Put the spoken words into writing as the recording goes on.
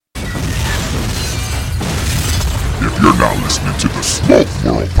If you're not listening to the Smoke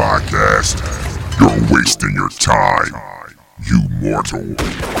World podcast, you're wasting your time, you mortal.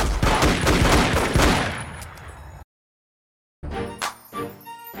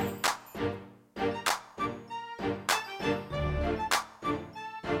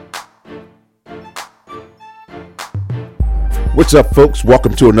 What's up, folks?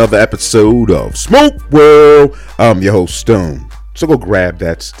 Welcome to another episode of Smoke World. I'm your host, Stone. So go grab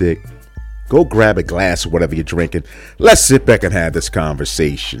that stick. Go grab a glass of whatever you're drinking. Let's sit back and have this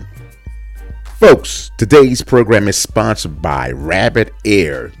conversation. Folks, today's program is sponsored by Rabbit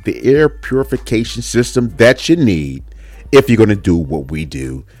Air, the air purification system that you need if you're going to do what we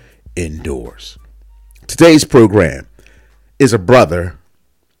do indoors. Today's program is a brother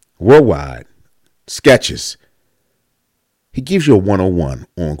worldwide, Sketches. He gives you a 101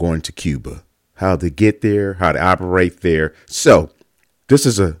 on going to Cuba, how to get there, how to operate there. So this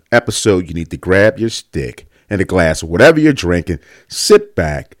is an episode you need to grab your stick and a glass of whatever you're drinking. Sit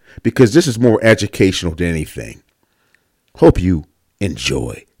back, because this is more educational than anything. Hope you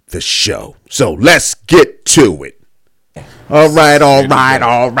enjoy the show. So let's get to it. All right.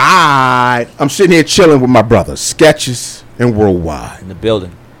 I'm sitting here chilling with my brother, Sketches and Worldwide. In the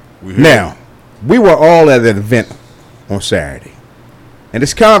building. Now, we were all at an event on Saturday, and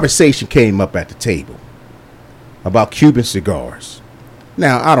this conversation came up at the table about Cuban cigars.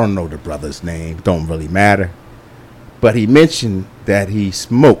 Now, I don't know the brother's name, don't really matter, but he mentioned that he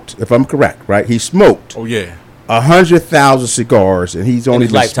smoked, if I'm correct, right? He smoked 100,000 cigars, and he's only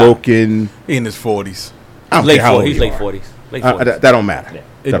been smoking in his 40s. He's late 40s. That don't matter. Yeah.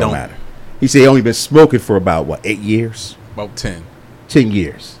 That don't matter. He said he only been smoking for about, 8 years? About 10. 10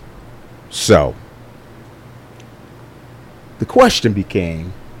 years. So the question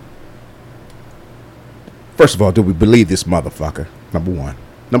became, first of all, do we believe this motherfucker? Number one.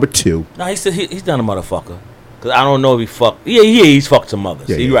 Number two. No, he said he's not a motherfucker. Because I don't know if he fucked. Yeah, he's fucked some others.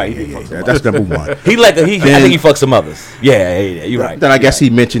 Yeah, you're right. That's number one. I think he fucked some others. Yeah, you're right. Then I guess he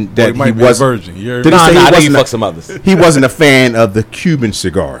mentioned that he was a virgin. I think he fucked some others. He wasn't a fan of the Cuban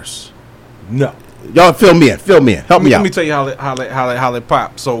cigars. No. Y'all fill me in. Help me out. Let me tell you how they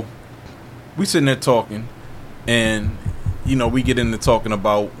pop. So we sitting there talking, and we get into talking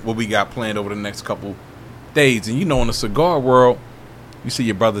about what we got planned over the next couple days. And in the cigar world, you see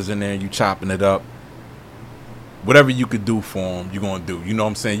your brothers in there and you chopping it up. Whatever you could do for them, you're going to do. You know what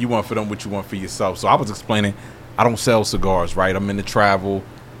I'm saying? You want for them what you want for yourself. So I was explaining, I don't sell cigars, right? I'm into travel.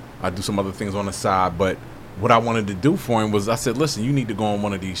 I do some other things on the side. But what I wanted to do for him was, I said, listen, you need to go on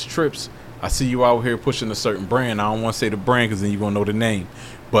one of these trips. I see you out here pushing a certain brand. I don't want to say the brand because then you're going to know the name.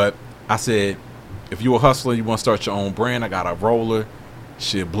 But I said, if you're a hustler, you want to start your own brand, I got a roller,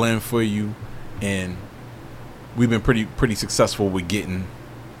 shit blend for you. And we've been pretty successful with getting,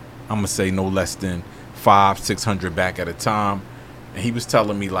 I'm going to say, no less than 500-600 back at a time. And he was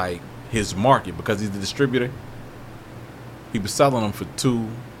telling me, like, his market, because he's the distributor, he was selling them for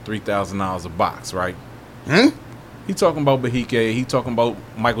 $2,000-$3,000 a box, right? He talking about Bahique, he talking about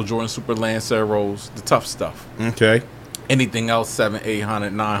Michael Jordan Super Lanceros, the tough stuff. Okay. Anything else, $700,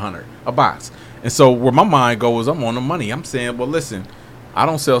 $800, $900 a box. And so where my mind goes, I'm on the money. I'm saying, well, listen, I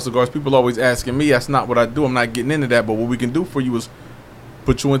don't sell cigars. People always asking me, that's not what I do. I'm not getting into that. But what we can do for you is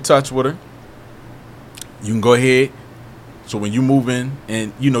put you in touch with her. You can go ahead. So when you move in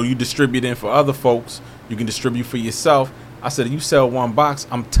and, you distribute in for other folks, you can distribute for yourself. I said, if you sell one box,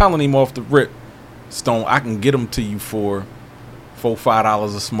 I'm telling him off the rip, Stone, I can get them to you for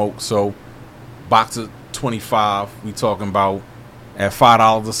 $4-5 a smoke. So box of 25, we talking about at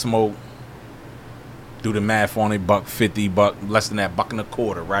 $5 a smoke. Do the math on it, $1.50, less than that,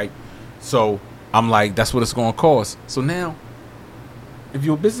 $1.25, right? So I'm like, that's what it's gonna cost. So now, if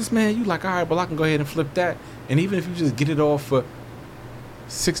you're a businessman, you like, all right, well, I can go ahead and flip that. And even if you just get it off for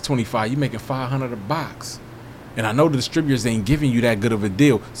 $6.25, you're making $500 a box. And I know the distributors ain't giving you that good of a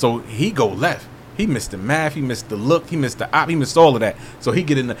deal. So he go left. He missed the math, he missed the look, he missed the op, he missed all of that. So he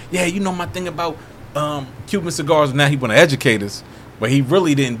get in the, my thing about Cuban cigars. Now he want to educate us, but he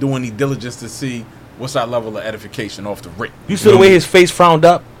really didn't do any diligence to see what's our level of edification off the rip. You see the way his face frowned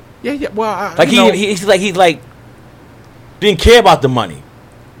up? Yeah. Well, he's like didn't care about the money.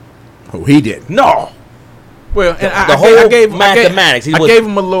 Oh, he did. No. Well, and I gave mathematics. I gave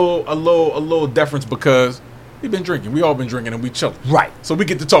him a little deference because he been drinking. We all been drinking and we chilling. Right. So we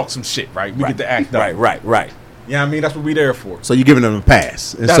get to talk some shit, right? We get to act up. Right. You know what I mean? That's what we there for. So you're giving them a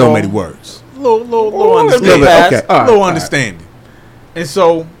pass in so many words. Little understanding. And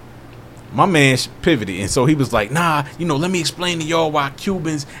so my man pivoted, and so he was like, nah, let me explain to y'all why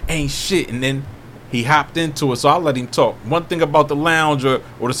Cubans ain't shit. And then he hopped into it, so I let him talk. One thing about the lounge or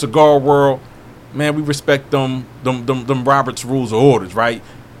the cigar world, man, we respect them Robert's rules of orders, right?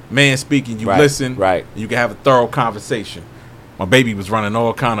 Man speaking, you listen, right? You can have a thorough conversation. My baby was running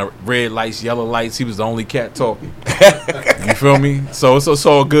all kind of red lights, yellow lights. He was the only cat talking. You feel me? So it's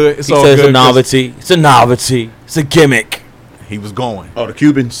all good. It's all good. It's a novelty. It's a novelty. It's a gimmick. He was going. Oh, the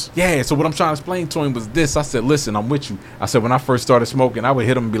Cubans. Yeah. So what I'm trying to explain to him was this. I said, listen, I'm with you. I said, when I first started smoking, I would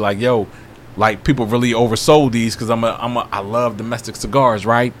hit him and be like, yo, like people really oversold these because I love domestic cigars,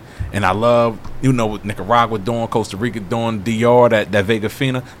 right? And I love, what Nicaragua doing, Costa Rica doing, DR, that Vega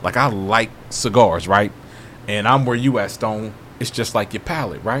Fina. Like, I like cigars, right? And I'm where you at, Stone. It's just like your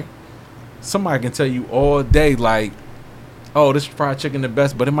palate, right? Somebody can tell you all day, like, oh, this fried chicken the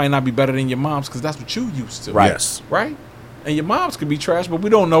best, but it might not be better than your mom's because that's what you used to. Right. Yes. Right? And your mom's could be trash, but we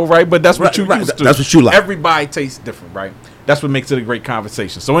don't know, right? But that's what you used to. That's what you like. Everybody tastes different, right? That's what makes it a great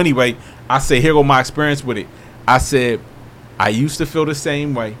conversation. So anyway, I say, here go my experience with it. I said, I used to feel the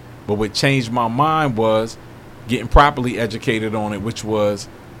same way, but what changed my mind was getting properly educated on it, which was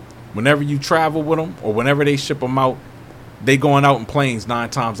whenever you travel with them or whenever they ship them out, they going out in planes 9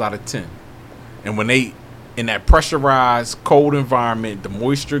 times out of 10. And when they in that pressurized cold environment, the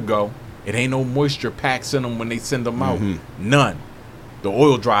moisture go. It ain't no moisture packs in them when they send them out. None. The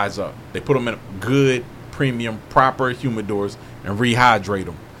oil dries up. They put them in good, premium, proper humidors and rehydrate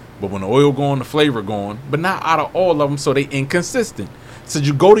them. But when the oil gone, the flavor gone. But not out of all of them, so they inconsistent. So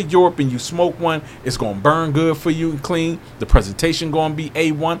you go to Europe and you smoke one, it's going to burn good for you and clean. The presentation going to be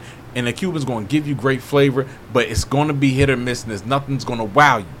A1. And the Cuban's going to give you great flavor, but it's going to be hit or miss, and there's nothing's going to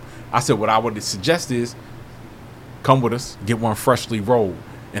wow you. I said what I would suggest is come with us, get one freshly rolled.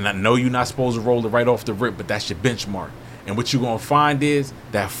 And I know you're not supposed to roll it right off the rip, but that's your benchmark. And what you're going to find is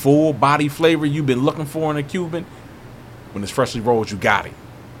that full body flavor you've been looking for in a Cuban, when it's freshly rolled, you got it.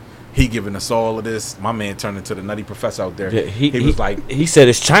 He giving us all of this. My man turned into the nutty professor out there. Yeah, he was like, he said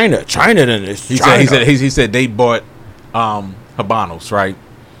it's China. China than this. He said they bought Habanos, right?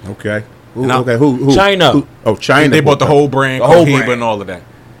 Okay. Now, okay. Who? China. China. They bought the whole brand, the whole Cohiba brand. and all of that.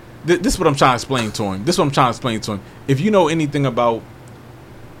 This is what I'm trying to explain to him. If you know anything about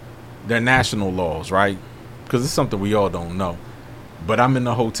their national laws, right? Because it's something we all don't know. But I'm in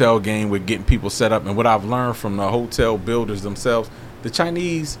the hotel game with getting people set up. And what I've learned from the hotel builders themselves, the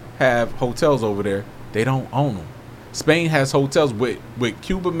Chinese have hotels over there. They don't own them. Spain has hotels. What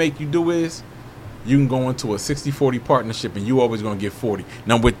Cuba make you do is you can go into a 60-40 partnership and you always going to get 40.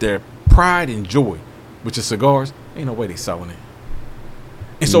 Now, with their pride and joy, which is cigars, ain't no way they selling it.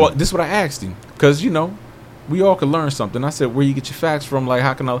 And so this is what I asked him. Because, we all could learn something. I said, where you get your facts from? Like,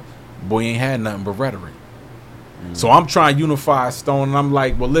 how can I? Boy, ain't had nothing but rhetoric. So I'm trying to unify Stone. And I'm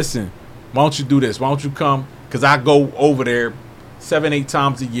like, well, listen, why don't you do this? Why don't you come? Because I go over there 7-8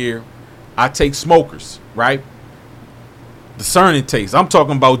 times a year. I take smokers, right? Discerning taste. I'm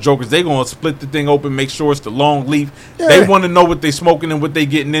talking about jokers. They gonna split the thing open, make sure it's the long leaf. Yeah. They want to know what they smoking and what they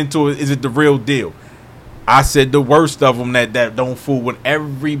getting into. Is it the real deal? I said the worst of them that don't fool with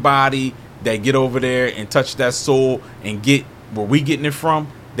everybody that get over there and touch that soul and get where we getting it from.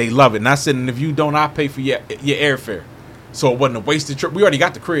 They love it. And I said, and if you don't, I'll pay for your airfare. So it wasn't a wasted trip. We already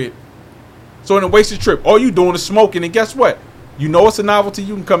got the crib. So in a wasted trip, all you doing is smoking. And guess what? You know it's a novelty.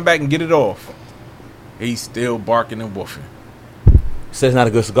 You can come back and get it off. He's still barking and woofing. He said it's not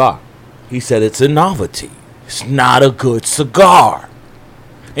a good cigar. He said it's a novelty. It's not a good cigar.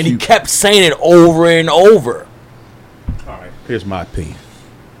 And he kept saying it over and over. All right. Here's my opinion.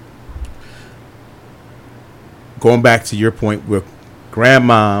 Going back to your point with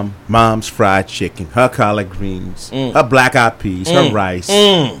mom's fried chicken, her collard greens, her black eyed peas, her rice,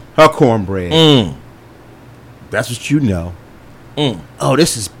 her cornbread. That's what you know. Oh,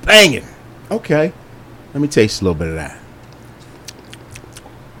 this is banging. Okay. Let me taste a little bit of that.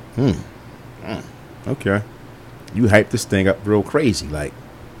 Okay. You hype this thing up real crazy. Like,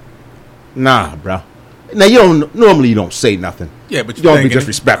 nah, bro. Now, you don't say nothing. Yeah, but you don't be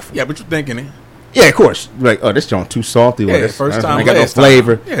disrespectful. Yeah, but you're thinking it. Yeah, of course. Like, oh, this joint too salty. Yeah, this first time. I got no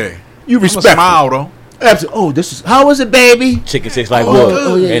flavor. Time. Yeah. You respect. Smile though. Absolutely. Oh, this is how is it, baby? Chicken tastes like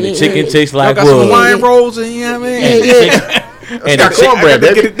wood, and the chicken tastes like got wood. Some wine rolls and you know what I mean. And got cornbread.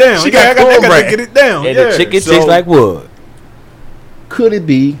 Get it down. She got cornbread. Get it down. And the chicken tastes like wood. Could it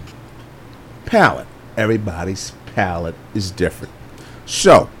be palate? Everybody's palate is different.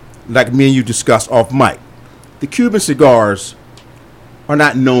 So, like me and you discussed off mic, the Cuban cigars are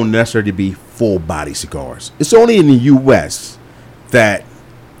not known necessarily to be full-body cigars. It's only in the U.S. that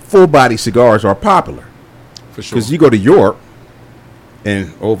full-body cigars are popular. For sure. Because you go to Europe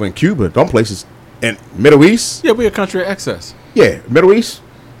and over in Cuba, them places, and Middle East. Yeah, we're a country of excess. Yeah, Middle East,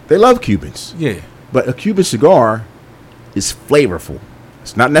 they love Cubans. Yeah. But a Cuban cigar is flavorful.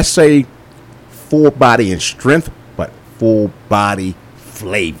 It's not necessarily full body in strength, but full body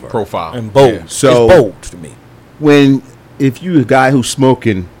flavor. Profile. And bold. Yeah. So- it's bold to me. If you a guy who's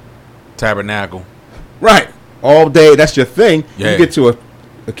smoking Tabernacle. right all day, that's your thing. Yeah. You get to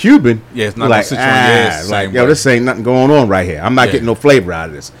a Cuban, Yeah, it's not you're no like, situation. Yeah, it's the like same yo, way. this ain't nothing going on right here. I'm not Yeah. getting no flavor out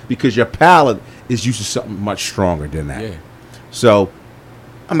of this because your palate is used to something much stronger than that. Yeah. So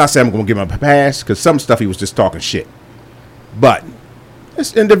I'm not saying I'm going to give him a pass because some stuff he was just talking shit, but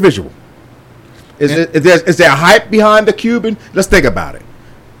it's individual. Is there hype behind the Cuban? Let's think about it.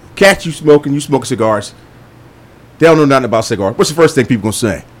 Catch you smoking cigars. They don't know nothing about cigars. What's the first thing people gonna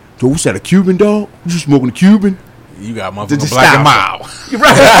say? Yo, what's that, a Cuban, dog? You just smoking a Cuban? You got The motherfucking black and style. mild.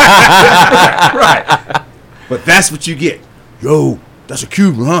 Right. But that's what you get. Yo, that's a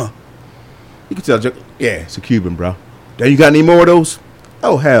Cuban, huh? You can tell, yeah, it's a Cuban, bro. Then you got any more of those?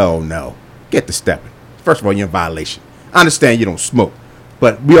 Oh, hell no. Get to stepping. First of all, you're in violation. I understand you don't smoke,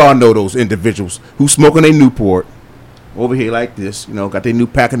 but we all know those individuals who smoking a Newport over here like this, got their new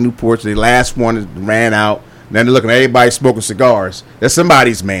pack of Newports. Their last one ran out. Then they're looking at everybody smoking cigars. That's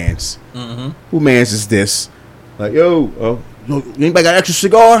somebody's man's. Mm-hmm. Who man's is this? Like, yo, anybody got an extra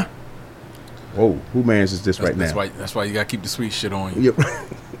cigar? Whoa, who man's is this right now? That's why you gotta keep the sweet shit on you. Yep.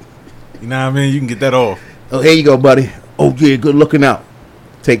 You know what I mean? You can get that off. Oh, here you go, buddy. Oh, yeah, good looking out.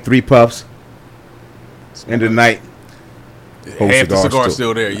 Take 3 puffs. End of the night. Whole Half the cigar cigar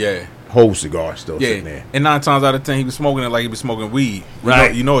still there, yeah. Whole cigar still sitting Yeah. there. And 9 times out of 10 he was smoking it like he was smoking weed.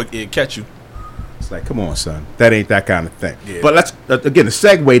 Right. You know it catch you. It's like, come on, son. That ain't that kind of thing. Yeah. But let's, again, a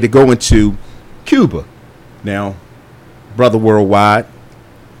segue to go into Cuba. Now, brother worldwide,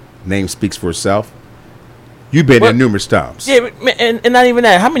 name speaks for itself. You've been there numerous times. Yeah, but, man, and not even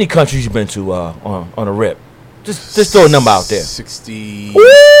that. How many countries you been to on a rip? Just throw a number out there.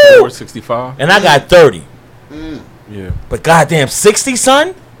 64, 65. And I got 30. Yeah. But goddamn 60,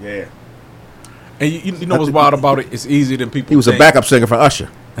 son? Yeah. And you know what's wild about it? It's easier than people He was a think. backup singer for Usher.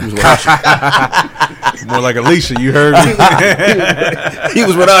 He was with Usher. More like Alicia, you heard me? He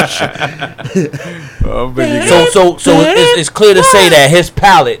was with Usher. Oh, but you So it's clear to say that his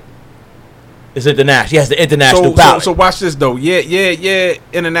palate is international. He has the international palate. So watch this though. Yeah,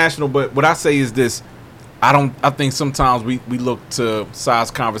 international. But what I say is this: I think sometimes we look to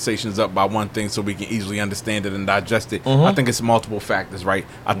size conversations up by one thing so we can easily understand it and digest it. I think it's multiple factors, right?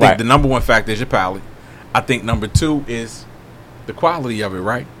 I think the number one factor is your palate. I think number 2 is the quality of it,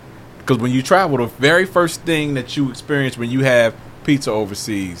 right? Because when you travel, the very first thing that you experience when you have pizza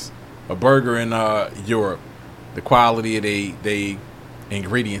overseas, a burger in Europe, the quality of the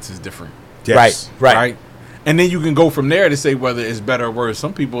ingredients is different. Yes. Right. And then you can go from there to say whether it's better or worse.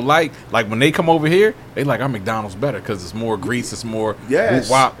 Some people like when they come over here, they like our McDonald's better because it's more grease, it's more Yes.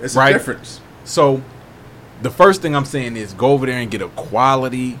 wop, It's right? a difference. So the first thing I'm saying is go over there and get a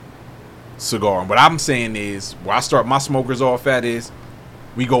quality cigar. And what I'm saying is where I start my smokers off at is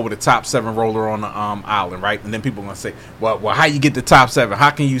we go with the top 7 roller on the island, right? And then people are gonna say, well, how you get the top 7? How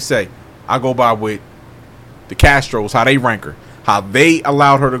can you say? I go by with the Castros, how they rank her, how they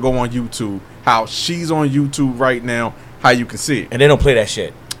allowed her to go on YouTube, how she's on YouTube right now, how you can see it. And they don't play that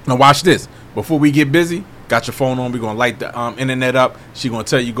shit. Now watch this. Before we get busy, got your phone on. We're gonna light the internet up. She gonna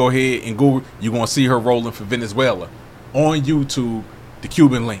tell you go ahead and Google. You're gonna see her rolling for Venezuela on YouTube. The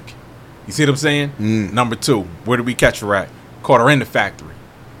Cuban link. You see what I'm saying? Number 2. Where did we catch her at? Caught her in the factory.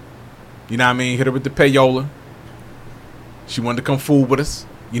 You know what I mean? Hit her with the payola. She wanted to come fool with us.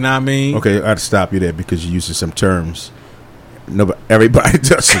 You know what I mean? Okay, I had to stop you there because you're using some terms. No, but everybody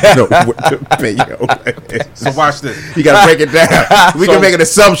doesn't know what the payola is. So watch this. You got to break it down. We So- can make an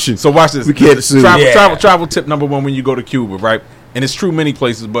assumption. So watch this. We can't assume. Travel tip number 1 when you go to Cuba, right? And it's true many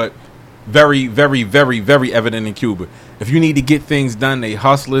places, but very, very, very, very evident in Cuba. If you need to get things done, they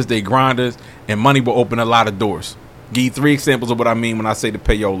hustlers, they grinders, and money will open a lot of doors. Give you 3 examples of what I mean when I say the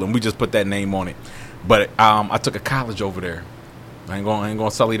payola, and we just put that name on it. But I took a college over there. I ain't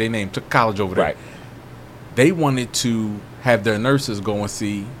gonna sully their name. Took college over there. Right. They wanted to have their nurses go and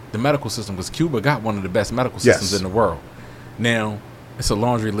see the medical system because Cuba got one of the best medical systems in the world. Now, it's a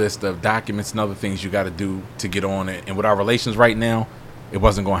laundry list of documents and other things you got to do to get on it. And with our relations right now, it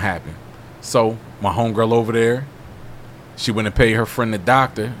wasn't going to happen. So my homegirl over there, she went and paid her friend the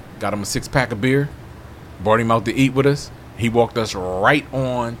doctor, got him a 6-pack of beer, brought him out to eat with us. He walked us right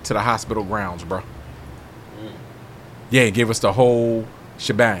on to the hospital grounds, bro. Yeah, he gave us the whole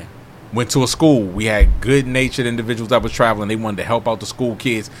shebang. Went to a school. We had good-natured individuals that was traveling. They wanted to help out the school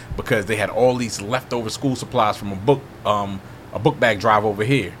kids because they had all these leftover school supplies from a book bag drive over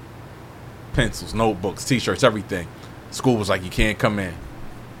here. Pencils, notebooks, T-shirts, everything. School was like, you can't come in.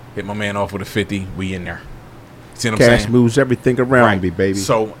 Hit my man off with a 50. We in there. See what I'm Cash saying? moves everything around me, baby.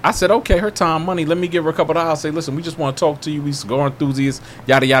 So I said, okay, her time, money. Let me give her a couple of dollars. Say, listen, we just want to talk to you. We cigar enthusiasts,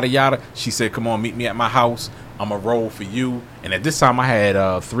 yada, yada, yada. She said, come on, meet me at my house. I'm going to roll for you. And at this time, I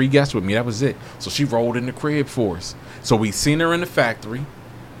had 3 guests with me. That was it. So she rolled in the crib for us. So we seen her in the factory.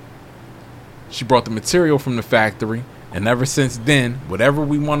 She brought the material from the factory. And ever since then, whatever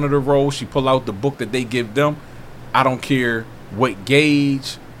we wanted to roll, she pull out the book that they give them. I don't care what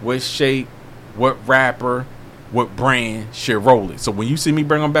gauge, what shape, what wrapper, what brand, she'll roll it. So when you see me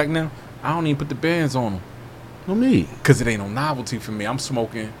bring them back now, I don't even put the bands on them. No need. Because it ain't no novelty for me. I'm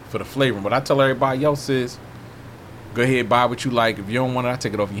smoking for the flavor. But I tell everybody else is, go ahead, buy what you like. If you don't want it, I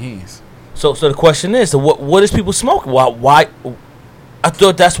take it off your hands. So the question is, so what is people smoking? Why? I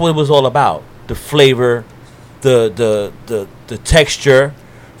thought that's what it was all about. The flavor, the texture,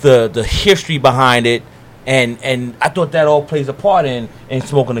 the history behind it. And I thought that all plays a part in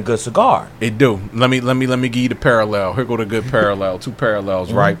smoking a good cigar. It do. Let me give you the parallel. Here go the good parallel. 2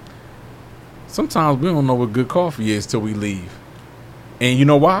 parallels, right? Sometimes we don't know what good coffee is till we leave. And you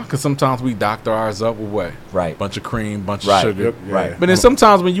know why? Because sometimes we doctor ours up with what? Right. Bunch of cream, bunch Right. of sugar. Yep, yeah. Right. But then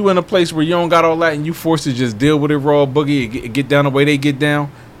sometimes when you in a place where you don't got all that and you forced to just deal with it raw boogie, get down the way they get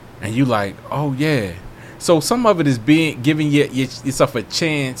down, and you like, oh yeah. So some of it is giving yourself a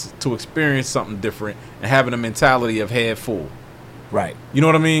chance to experience something different and having a mentality of head full. Right. You know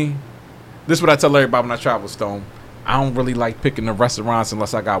what I mean? This is what I tell everybody when I travel, Stone. I don't really like picking the restaurants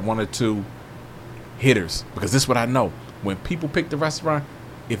unless I got 1 or 2 hitters. Because this is what I know. When people pick the restaurant,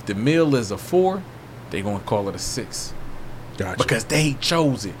 if the meal is a 4, they going to call it a 6. Gotcha. Because they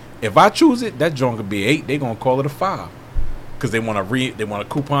chose it. If I choose it, that joint could be 8. They going to call it a 5. Because they want a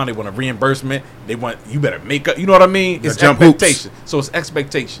coupon, they want a reimbursement, you better make up. You know what I mean? It's jump expectations. So it's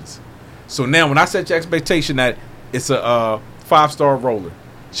expectations. So now when I set your expectation that it's a 5-star roller,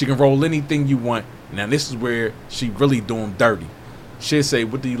 she can roll anything you want. Now this is where she really doing dirty. She'll say,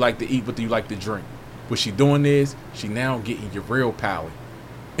 what do you like to eat? What do you like to drink? What she doing is she now getting your real palate.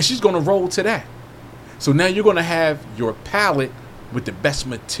 And she's going to roll to that. So now you're going to have your palate with the best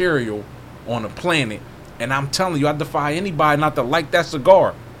material on the planet. And I'm telling you, I defy anybody not to like that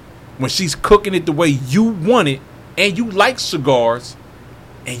cigar. When she's cooking it the way you want it, and you like cigars,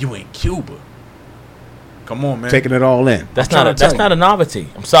 and you in Cuba. Come on, man. Taking it all in. That's not a novelty.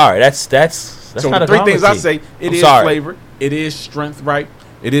 I'm sorry. That's so not the a 3 novelty. things I say, I'm is sorry. flavor, it is strength, right?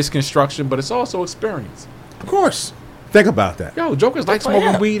 It is construction, but it's also experience. Of course. Think about that. Yo, jokers like Oh, smoking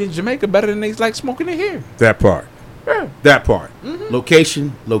yeah. weed in Jamaica better than they like smoking it here. That part. Yeah. That part.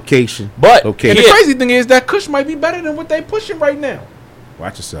 Location. But- location. And the Yeah. crazy thing is that Kush might be better than what they pushing right now.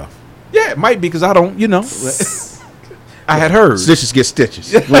 Watch yourself. Yeah, it might be because I don't, I had heard. Snitches get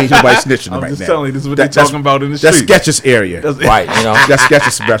stitches. We ain't nobody snitching I'm right just now. telling you, this is what they're talking about in the That's street. Sketch's area. Right, you know. That's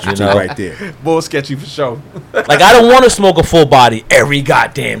Sketch's specialty You know. right there. Bull sketchy for sure. Like, I don't want to smoke a full body every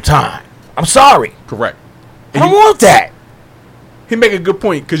goddamn time. I'm sorry. Correct. I don't want that. He make a good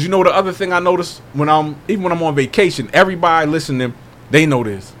point because you know the other thing I notice when I'm on vacation, everybody listening, they know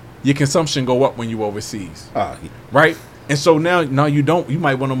this. Your consumption go up when you overseas, right? And so now you don't. You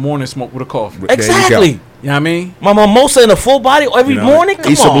might want a morning smoke with a coffee. There you go. Exactly. You know what I mean? My mimosa in a full body every You know, morning?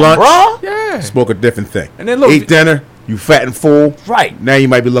 Come eat some on, lunch. bro. Yeah. Smoke a different thing. And then look- eat dinner. You fat and full. Right. Now you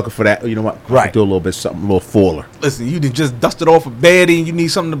might be looking for that. You know what? I Right. could do a little bit something a little fuller. Listen, you done just dusted off a baddie and you need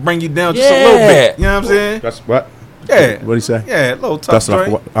something to bring you down just a little Yeah. bit. You know what I'm saying? That's what? Yeah. What do you say? Yeah, a little tough Dust off joint.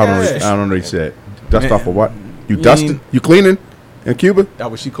 of what? I don't know. Yeah. I don't know what he said. Dust Man. off of what? You You dusting? mean- You cleaning in Cuba? That's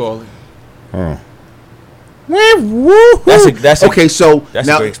what she call it. Oh. That's a okay. So That's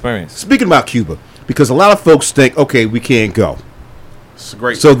now, a great experience. speaking about Cuba, because a lot of folks think, okay, we can't go. It's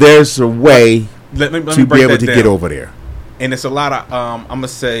great. So there's a way let me to break be able that to down. get over there. And it's a lot of I'm gonna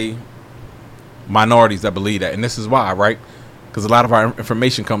say minorities that believe that, and this is why, right? Because a lot of our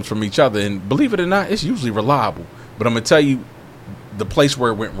information comes from each other, and believe it or not, it's usually reliable. But I'm gonna tell you the place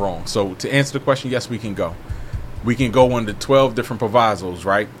where it went wrong. So to answer the question, yes, we can go. We can go under 12 different provisos,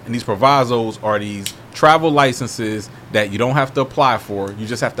 right? And these provisos are these travel licenses that you don't have to apply for. You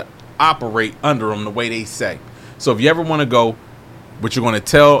just have to operate under them the way they say. So if you ever want to go, what you're going to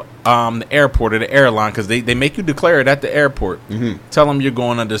tell the airport or the airline, because they make you declare it at the airport. Tell them you're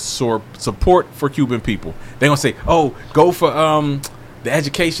going under support for Cuban people. They're going to say, oh, go for the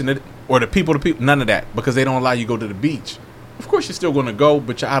education or the people to people. None of that, because they don't allow you to go to the beach. Of course, you're still going to go,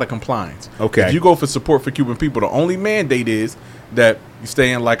 but you're out of compliance. Okay. If you go for support for Cuban people, the only mandate is that you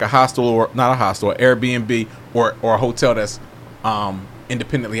stay in like a hostel or not a hostel, an Airbnb or a hotel that's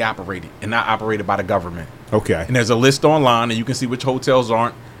independently operated and not operated by the government. Okay. And there's a list online, and you can see which hotels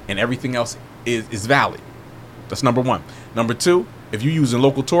aren't, and everything else is valid. That's number one. Number two, if you're using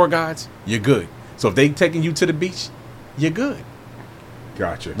local tour guides, you're good. So if they taking you to the beach, you're good.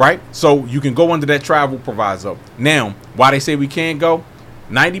 Gotcha. Right? So you can go under that travel proviso. Now, why they say we can't go?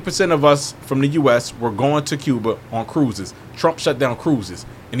 90% of us from the U.S. were going to Cuba on cruises. Trump shut down cruises,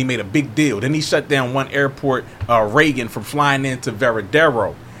 and he made a big deal. Then he shut down one airport, Reagan, from flying into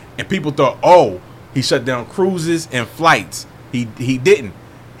Veradero. And people thought, oh, he shut down cruises and flights. He didn't.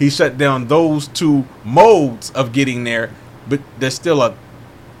 He shut down those two modes of getting there, but there's still a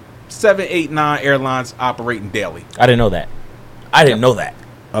 7, 8, 9 airlines operating daily. I didn't know that.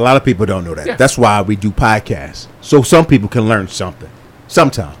 A lot of people don't know that. Yeah. That's why we do podcasts. So some people can learn something.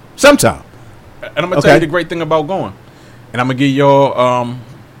 Sometime. And I'm gonna tell you the great thing about going. And I'm gonna give y'all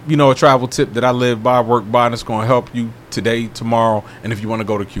a travel tip that I live by, work by, and it's gonna help you today, tomorrow, and if you want to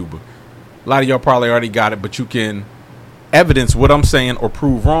go to Cuba. A lot of y'all probably already got it, but you can evidence what I'm saying or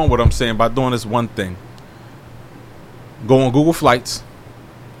prove wrong what I'm saying by doing this one thing. Go on Google Flights,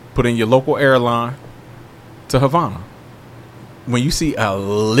 put in your local airline to Havana. When you see a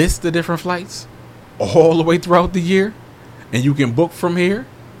list of different flights all the way throughout the year, and you can book from here,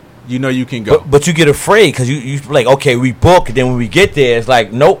 you know you can go. But you get afraid because you like, okay, we book, and then when we get there, it's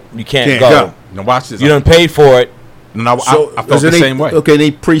like, nope, you can't go. Now watch this. You done paid for it. And I felt the same way. Okay,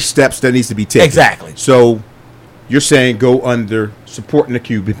 any pre-steps that needs to be taken. Exactly. So you're saying go under supporting the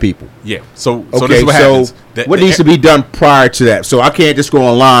Cuban people. Yeah. So Okay, this is what happens. what needs to be done prior to that? So I can't just go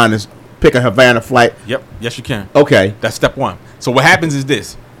online and pick a Havana flight. Yep. Yes, you can. Okay. That's step one. So what happens is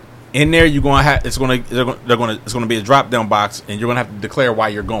this: in there, you're gonna have it's gonna be a drop down box, and you're gonna have to declare why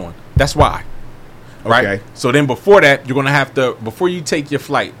you're going. That's why. Right. Okay. So then before that, you're gonna have to, before you take your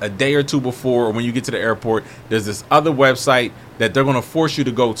flight, a day or two before, or when you get to the airport, there's this other website that they're gonna force you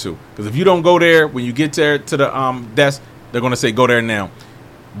to go to. Because if you don't go there when you get there to the desk, they're gonna say go there now.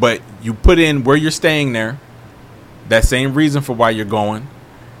 But you put in where you're staying there, that same reason for why you're going,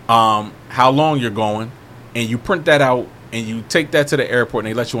 how long you're going, and you print that out and you take that to the airport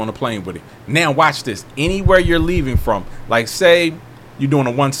and they let you on the plane with it. Now watch this. Anywhere you're leaving from, like say you're doing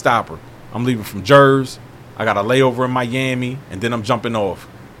a one stopper. I'm leaving from Jersey. I got a layover in Miami, and then I'm jumping off.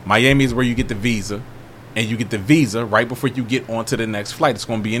 Miami is where you get the visa, and you get the visa right before you get onto the next flight. It's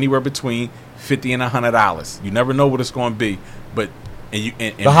going to be anywhere between $50 and $100. You never know what it's going to be, but bring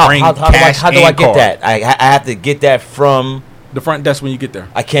cash how do I and get card. that? I have to get that from The front desk when you get there.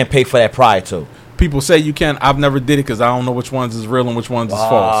 I can't pay for that prior to. People say you can. I've never did it because I don't know which ones is real and which ones is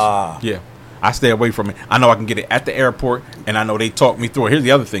false. Yeah. I stay away from it. I know I can get it at the airport, and I know they talk me through it. Here's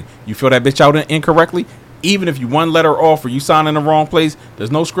the other thing. You fill that bitch out incorrectly, even if you one letter off or you sign in the wrong place,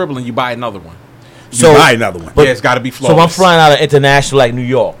 there's no scribbling. You buy another one. You buy another one. Yeah, it's got to be flawless. So if I'm flying out of international like New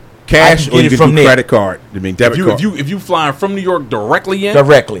York, Cash I or you get it can from do there. credit card. I mean, debit card. If you flying from New York directly in,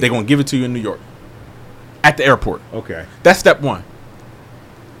 Directly. they're going to give it to you in New York at the airport. Okay. That's step one.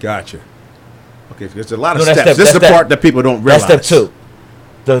 Gotcha. Okay, there's a lot of No, that's steps. step- This is the that's part that people don't realize. that's step 2.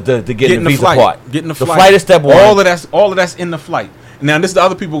 The getting the visa flight. part. Getting the The flight. flight is step 1. All of that's in the flight. Now, this is the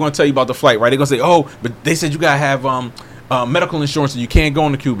other people going to tell you about the flight, right? They're going to say, oh, but they said you got to have medical insurance and you can't go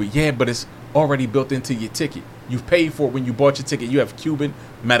into Cuba. Yeah, but it's already built into your ticket. You've paid for it when you bought your ticket. You have Cuban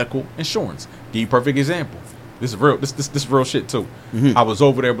medical insurance. Give you a perfect example. This is real. This real shit too. Mm-hmm. I was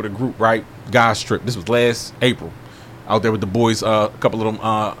over there with a group, right? Guys trip. This was last April. Out there with the boys, a couple of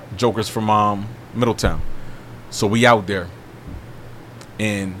them jokers from Middletown. So we out there,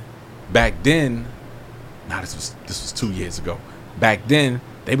 and back then, this was 2 years ago. Back then,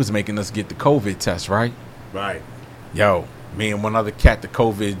 they was making us get the COVID test, right? Right. Yo, me and one other cat, the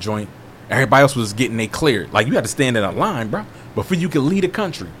COVID joint. Everybody else was getting they cleared. Like, you had to stand in a line, bro, before you could leave the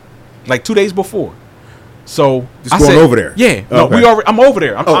country. Like 2 days before. So Just going over there. Yeah, no, Okay. I'm over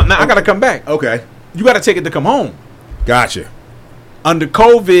there. I gotta come back. Okay. You gotta take it to come home. Gotcha. Under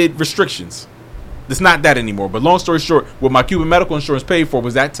COVID restrictions. It's not that anymore. But long story short, what my Cuban medical insurance paid for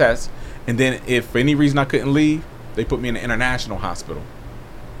was that test. And then if for any reason I couldn't leave, they put me in an international hospital.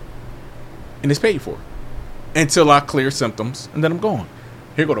 And it's paid for. Until I clear symptoms, and then I'm gone.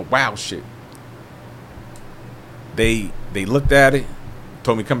 Here go the wild shit. They looked at it,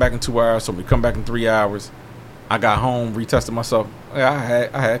 told me come back in 2 hours, told me come back in 3 hours. I got home, retested myself. I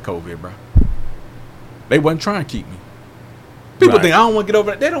had COVID, bro. They wasn't trying to keep me. People Right. think I don't want to get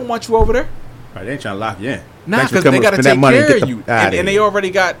over there. They don't want you over there. Right, they ain't trying to lock you in. Nah, Thanks for because coming they got to spend that take money and care get of the you. outta And they here.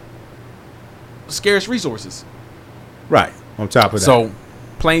 already got scarce resources. Right. On top of that. So,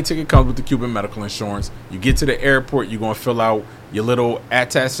 plane ticket comes with the Cuban medical insurance. You get to the airport, you're going to fill out your little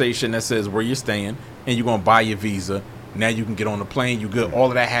attestation that says where you're staying, and you're going to buy your visa. Now you can get on the plane. You good. All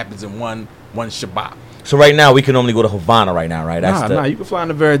of that happens in one shabbat. So right now we can only go to Havana right now, right? Nah, you can fly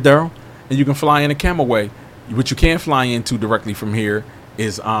into Veradero, and you can fly into Camagüey. What you can't fly into directly from here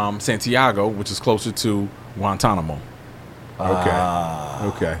is Santiago, which is closer to Guantanamo.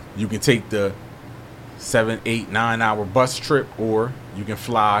 Okay. You can take the 7, 8, 9 hour bus trip, or you can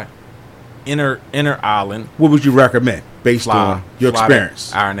fly inner island. What would you recommend based on your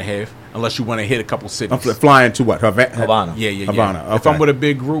experience? Hour and a half, unless you want to hit a couple cities. I'm flying to what? Havana. Yeah. Havana. Okay. If I'm with a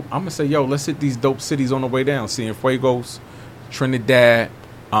big group, I'm gonna say, yo, let's hit these dope cities on the way down. Cienfuegos, Trinidad.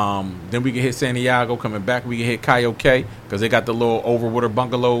 Then we can hit Santiago. Coming back, we can hit Cayoque because they got the little overwater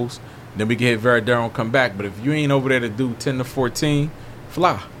bungalows. Then we can hit Veradero and come back. But if you ain't over there to do 10 to 14,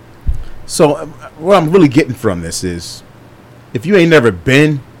 fly. So what I'm really getting from this is, if you ain't never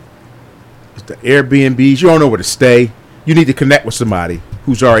been, the Airbnbs, you don't know where to stay. You need to connect with somebody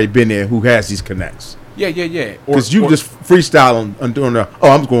who's already been there, who has these connects. Yeah. Because you just freestyle on doing the.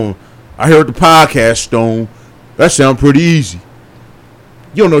 I heard the podcast, Stone. That sounds pretty easy.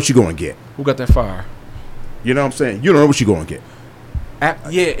 You don't know what you're going to get. Who got that fire? You know what I'm saying? You don't know what you're going to get.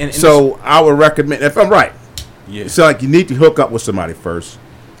 And so I would recommend, if I'm right, it's like you need to hook up with somebody first.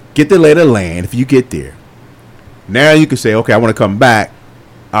 Get the lay of the land if you get there. Now you can say, okay, I want to come back.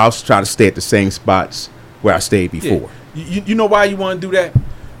 I'll try to stay at the same spots where I stayed before. Yeah. You know why you want to do that?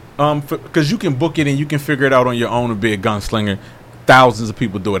 Because you can book it and you can figure it out on your own and be a gunslinger. Thousands of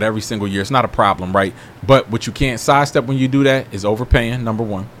people do it every single year. It's not a problem, right? But what you can't sidestep when you do that is overpaying, number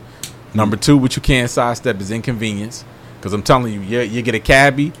one. Number two, what you can't sidestep is inconvenience. Because I'm telling you, you get a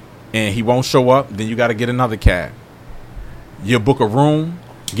cabbie and he won't show up, then you got to get another cab. You book a room,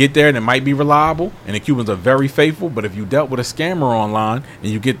 get there, and it might be reliable, and the Cubans are very faithful, but if you dealt with a scammer online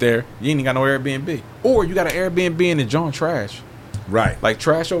and you get there, you ain't got no Airbnb. Or you got an Airbnb and it's John trash. Right. Like,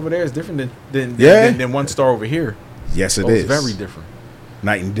 trash over there is different than 1 star over here. Yes, it is. is. Very different.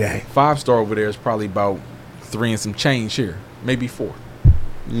 Night and day. 5 star over there is probably about 3 and some change here. Maybe 4.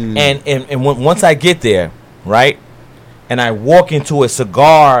 And once I get there, right, and I walk into a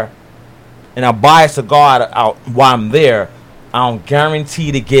cigar and I buy a cigar out while I'm there, I don't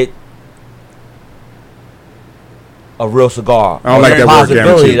guarantee to get a real cigar. I don't like that word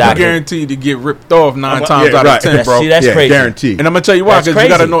guarantee. You're guaranteed to get ripped off 9 times out of 10, bro. See, that's crazy. Guaranteed. And I'm going to tell you why, because you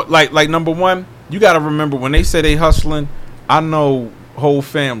got to know, like number one, you got to remember when they say they hustling, I know whole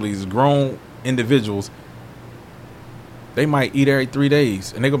families, grown individuals, they might eat every 3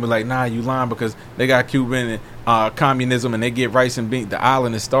 days. And they're going to be like, nah, you lying, because they got Cuban and communism and they get rice and beans. The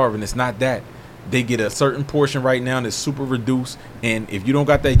island is starving. It's not that. They get a certain portion right now that's super reduced. And if you don't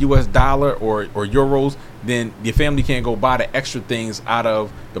got that US dollar or euros, then your family can't go buy the extra things out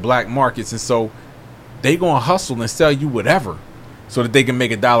of the black markets. And so they going to hustle and sell you whatever so that they can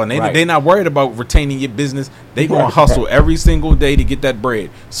make $1. And they're not worried about retaining your business. They going to hustle every single day to get that bread.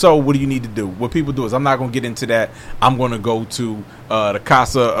 So what do you need to do? What people do is, I'm not going to get into that. I'm going to go to the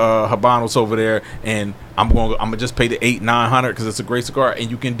Casa Habanos over there, and I'm going to just pay the $800-900 because it's a great cigar.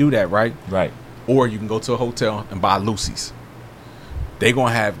 And you can do that, right? Right. Or you can go to a hotel and buy Lucy's. They're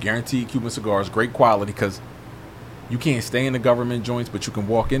going to have guaranteed Cuban cigars, great quality, because you can't stay in the government joints, but you can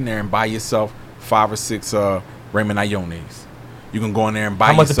walk in there and buy yourself 5 or 6 Raymond Ayones. You can go in there and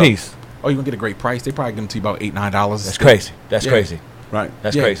buy yourself. How much a piece? Oh, you're going to get a great price. They probably give them to you about $8-9. That's crazy. That's crazy. Right.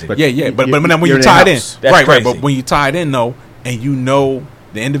 That's crazy. But then when you tie it in, right. But when you tie it in, though, and you know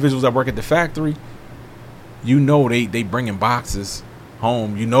the individuals that work at the factory, you know they bringing boxes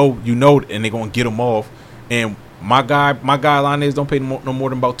home. You know, and they're going to get them off. And my guideline is don't pay no more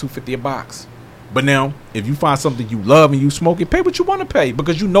than about $250 a box. But now, if you find something you love and you smoke it, pay what you want to pay,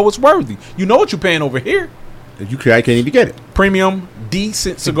 because you know it's worthy. You know what you're paying over here. I can't even get it. Premium,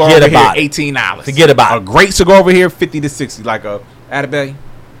 decent cigar over here, $18. Forget about it. A great cigar over here, $50 to $60. Like a Atabey,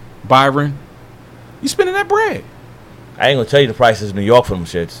 Byron. You spending that bread. I ain't gonna tell you the prices in New York for them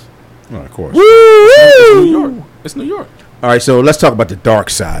shits. Oh, of course. It's New York. It's New York. All right, so let's talk about the dark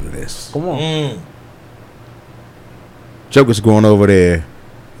side of this. Come on. Jokers going over there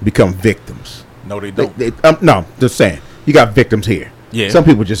become victims. No, they don't. No, just saying. You got victims here. Yeah. Some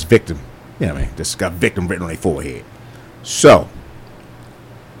people just victim. You know what I mean? Just got victim written on their forehead. So,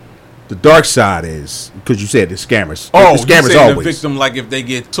 the dark side is, because you said the scammers. Oh, the scammers you saying always. The victim, like if they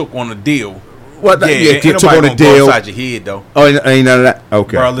get took on a deal. Well, ain't get took on a deal. Go inside your head, though. Oh, ain't none of that?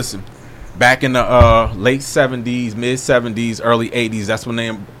 Okay. Bro, listen. Back in the late 70s, mid 70s, early 80s, that's when the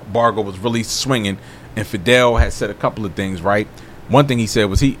embargo was really swinging. And Fidel had said a couple of things, right? One thing he said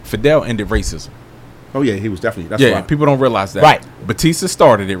was Fidel ended racism. Oh, yeah, he was definitely. That's why. People don't realize that. Right. Batista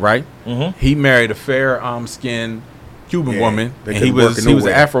started it, right? Mm-hmm. He married a fair-skinned Cuban woman. And he was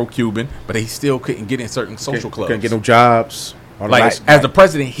Afro-Cuban, but he still couldn't get in certain social clubs. Couldn't get no jobs. Like, as the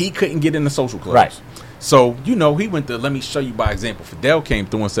president, he couldn't get in the social clubs. Right. So, he went to, let me show you by example. Fidel came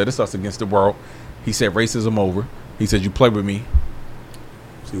through and said, it's us against the world. He said, racism over. He said, you play with me,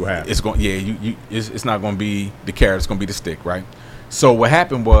 See what happens. it's going. Yeah, it's not going to be the carrot. It's going to be the stick, right? So what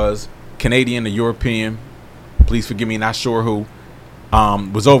happened was Canadian, the European, please forgive me, not sure who,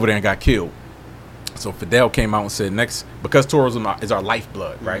 was over there and got killed. So Fidel came out and said, next, because tourism is our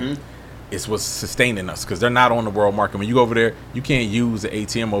lifeblood, right? Mm-hmm. It's what's sustaining us because they're not on the world market. When you go over there, you can't use the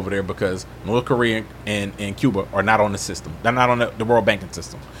ATM over there because North Korea and Cuba are not on the system. They're not on the world banking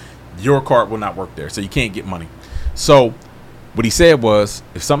system. Your card will not work there, so you can't get money. So what he said was,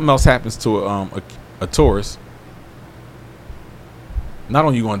 if something else happens to a tourist, not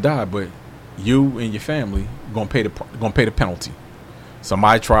only you gonna die, but you and your family gonna pay the penalty.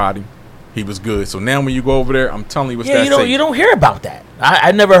 Somebody tried him. He was good. So now when you go over there, I'm telling you, what's that safe. You don't hear about that.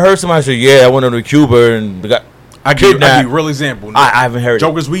 I never heard somebody say, yeah, I went over to Cuba and got I give you a real example. I haven't heard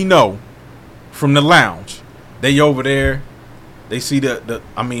Jokers we know from the lounge. They over there. They see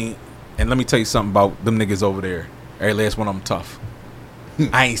and let me tell you something about them niggas over there. Every last one of them tough.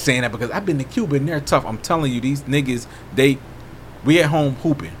 I ain't saying that because I've been to Cuba and they're tough. I'm telling you, these niggas, we at home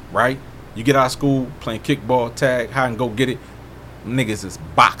hooping, right? You get out of school, playing kickball, tag, hide and go get it. Niggas is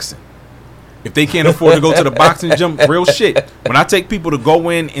boxing. If they can't afford to go to the boxing gym, real shit. When I take people to go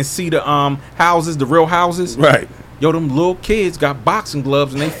in and see the houses, the real houses, right? Yo, them little kids got boxing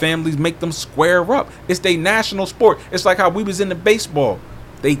gloves and they families make them square up. It's their national sport. It's like how we was in the baseball.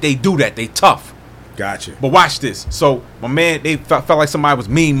 They do that. They tough. Gotcha. But watch this. So my man, they felt like somebody was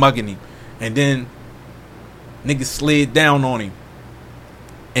mean mugging him, and then niggas slid down on him,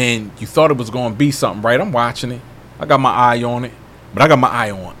 and you thought it was gonna be something, right? I'm watching it. I got my eye on it, but I got my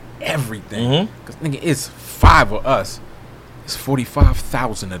eye on everything. Because nigga, it's 5 of us. It's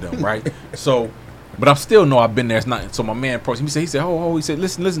 45,000 of them, right? So, but I still know I've been there. It's not. So my man approached me. He said, oh, he said,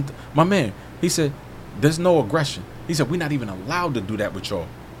 listen, my man. He said, there's no aggression. He said, we're not even allowed to do that with y'all.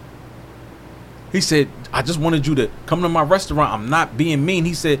 He said, I just wanted you to come to my restaurant. I'm not being mean.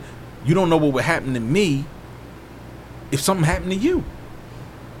 He said, you don't know what would happen to me if something happened to you.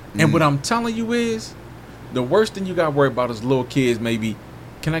 And what I'm telling you is, the worst thing you got to worry about is little kids maybe,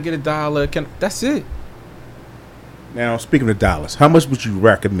 can I get $1? That's it. Now, speaking of dollars, how much would you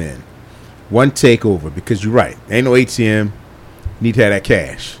recommend one takeover? Because you're right. Ain't no ATM. Need to have that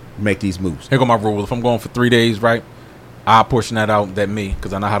cash. Make these moves. Here go my rule. If I'm going for 3 days, right, I'll portion that out,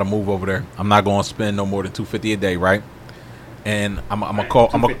 because I know how to move over there. I'm not going to spend no more than $250 a day, right? And I'm gonna call.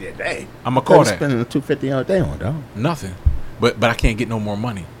 $250 a day. I'm gonna call that. Spending $250 a day on dog. Nothing, but I can't get no more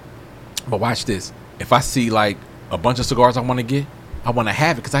money. But watch this. If I see like a bunch of cigars I want to get, I want to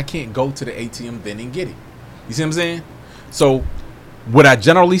have it because I can't go to the ATM then and get it. You see what I'm saying? So what I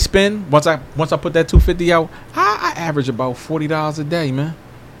generally spend once I put that $250 out, I average about $40 a day, man.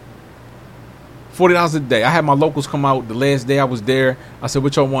 $40 a day. I had my locals come out the last day I was there. I said,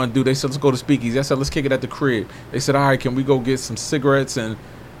 what y'all want to do? They said, let's go to Speakeasy. I said, let's kick it at the crib. They said, all right, can we go get some cigarettes and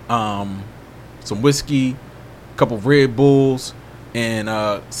some whiskey, a couple Red Bulls, and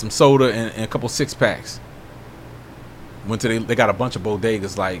some soda and a couple 6-packs. Went to they got a bunch of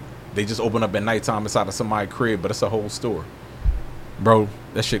bodegas, like they just opened up at nighttime inside of somebody's crib, but it's a whole store. Bro,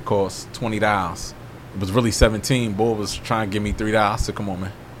 that shit cost $20. It was really $17. Boy was trying to give me $3. I said, come on,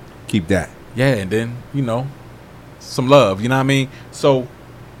 man. Keep that. Yeah, and then, some love, you know what I mean? So,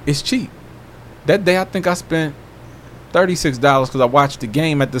 it's cheap. That day, I think I spent $36 because I watched the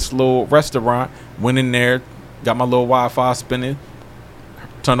game at this little restaurant. Went in there, got my little Wi-Fi spinning,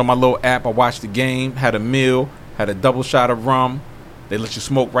 turned on my little app. I watched the game, had a meal, had a double shot of rum. They let you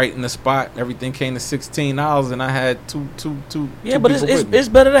smoke right in the spot. Everything came to $16, and I had two. Yeah, but it's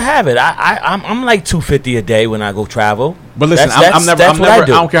better to have it. I'm like $250 a day when I go travel. But listen, I'm never. I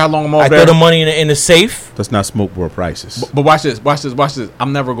don't care how long I'm over there. I throw the money in the safe. Let's not smoke more prices. But watch this.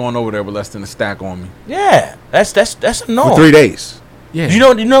 I'm never going over there with less than a stack on me. Yeah, that's a no. For 3 days. Yeah, you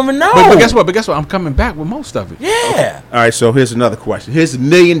never know. But guess what? I'm coming back with most of it. Yeah. Okay. All right. So here's another question. Here's $1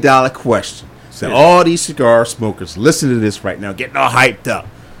 million question. So all these cigar smokers, listen to this right now, getting all hyped up.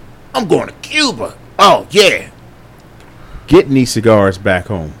 I'm going to Cuba. Oh yeah, getting these cigars back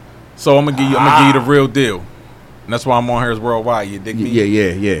home. So I'm gonna give you the real deal, and that's why I'm on here as worldwide. You dig me?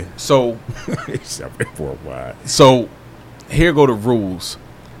 Yeah. So worldwide. So here go the rules.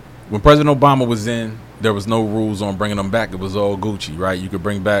 When President Obama was in, there was no rules on bringing them back. It was all Gucci, right? You could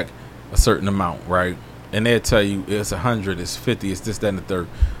bring back a certain amount, right? And they'll tell you it's 100, it's 50, it's this, that, and the third.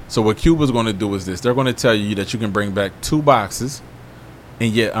 So what Cuba's going to do is this. They're going to tell you that you can bring back 2 boxes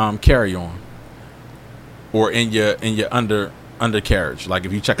in your carry-on or in your undercarriage, like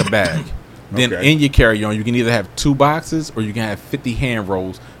if you check a bag. Then in your carry-on, you can either have 2 boxes or you can have 50 hand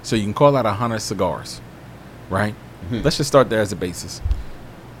rolls. So you can call out 100 cigars, right? Mm-hmm. Let's just start there as a basis.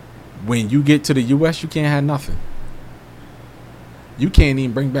 When you get to the U.S., you can't have nothing. You can't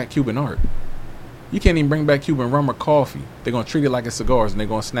even bring back Cuban art. You can't even bring back Cuban rum or coffee. They're going to treat it like it's cigars, and they're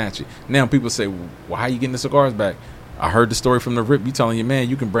going to snatch it. Now people say, well, how you getting the cigars back? I heard the story from the rip. You telling your man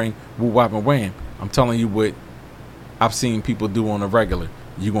you can bring woo wop and wham. I'm telling you what I've seen people do on a regular.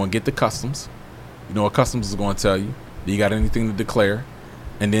 You're going to get the customs. You know what customs is going to tell you. Do you got anything to declare?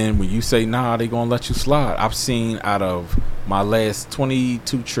 And then when you say, nah, they going to let you slide. I've seen out of my last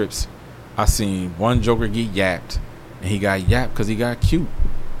 22 trips, I seen one joker get yapped. And he got yapped because he got cute.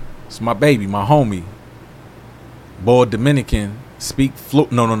 It's my baby, my homie. Boy, Dominican, speak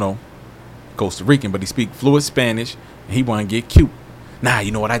no. Costa Rican, but he speak fluent Spanish. And he want to get cute. Nah,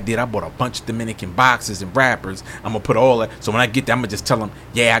 you know what I did? I bought a bunch of Dominican boxes and wrappers. I'm going to put all that. So when I get there, I'm going to just tell him,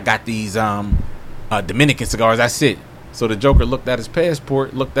 yeah, I got these Dominican cigars. That's it. So the joker looked at his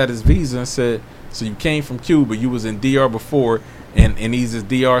passport, looked at his visa, and said, so you came from Cuba, you was in DR before, and these is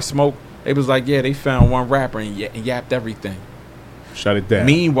DR smoke? They was like, yeah, they found one wrapper and yapped everything. Shut it down.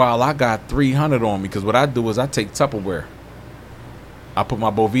 Meanwhile, I got 300 on me, because what I do is I take Tupperware. I put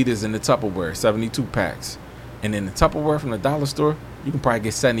my Bovitas in the Tupperware, 72 packs. And in the Tupperware from the dollar store, you can probably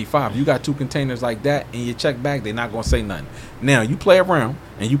get 75. You got 2 containers like that in your check bag, they're not going to say nothing. Now, you play around,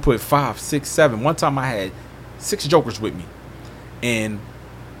 and you put 5, 6, 7. One time I had 6 jokers with me. And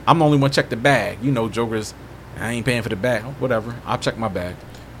I'm the only one check the bag. You know, jokers, I ain't paying for the bag. Whatever. I'll check my bag.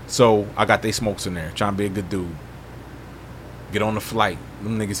 So I got they smokes in there, trying to be a good dude. Get on the flight.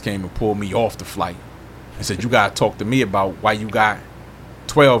 Them niggas came and pulled me off the flight and said, you got to talk to me about why you got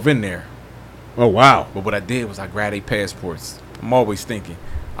 12 in there. Oh, wow. But what I did was I grabbed their passports. I'm always thinking.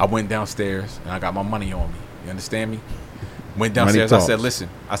 I went downstairs and I got my money on me. You understand me? Went downstairs. I said, listen.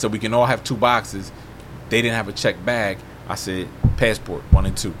 I said, we can all have 2 boxes. They didn't have a checked bag. I said, passport 1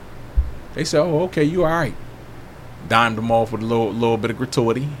 and 2. They said, oh, okay, you all right. Dimed them off with a little bit of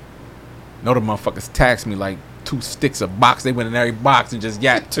gratuity. No, the motherfuckers taxed me like 2 sticks a box. They went in every box and just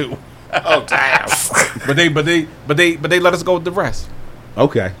yapped 2. Oh damn! but they let us go with the rest.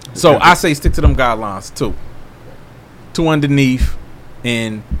 Okay. So I say stick to them guidelines too. 2 underneath,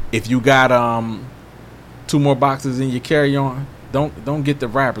 and if you got 2 more boxes in your carry on, don't get the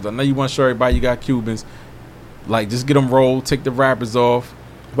wrappers. I know you want to show everybody you got Cubans. Like just get them rolled, take the wrappers off.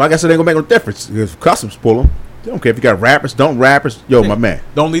 Well, I guess it ain't gonna make no difference if customs pull them. They don't care if you got wrappers, don't wrappers. Yo, my man.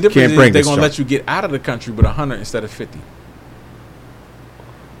 The only difference is they're gonna let you get out of the country with 100 instead of 50.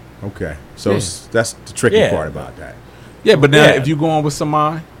 Okay, so that's the tricky part about that. Yeah, but now if you go on with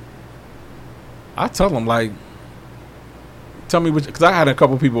somebody, I tell them like, tell me which, because I had a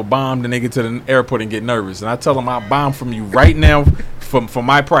couple people bombed and they get to the airport and get nervous, and I tell them I'll bomb from you right now for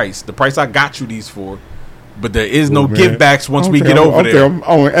my price, the price I got you these for. But there is no give backs once we get over there.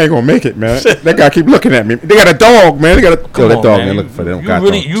 I ain't gonna make it, man. They gotta keep looking at me. They got a dog, man. They got that dog, man. Looking for them.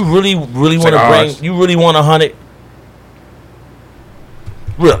 You really want to bring? You really want 100?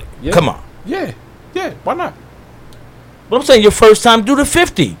 Really? Yeah. Come on. Yeah. Why not? But I'm saying your first time, do the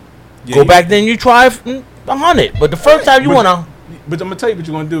 50. Yeah, Go back, then you try 100. But the first time you wanna. But I'm gonna tell you what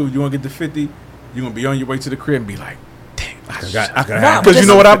you're gonna do. You're gonna get the 50. You're gonna be on your way to the crib and be like, because you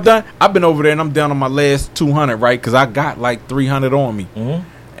know what I've done? I've been over there and I'm down on my last 200, right? Because I got like 300 on me. Mm-hmm.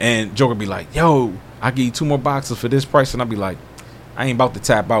 And Joker be like, yo, I give you 2 more boxes for this price. And I'll be like, I ain't about to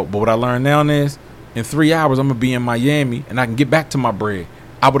tap out. But what I learned now is in 3 hours, I'm going to be in Miami and I can get back to my bread.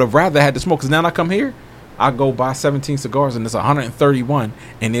 I would have rather had the smoke, because now I come here, I go buy 17 cigars and it's 131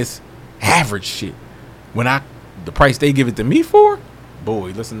 and it's average shit. When the price they give it to me for,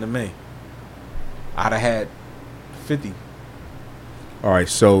 boy, listen to me. I'd have had 50. All right,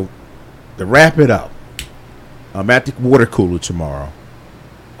 so to wrap it up, I'm at the water cooler tomorrow.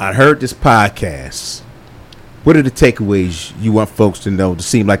 I heard this podcast. What are the takeaways you want folks to know to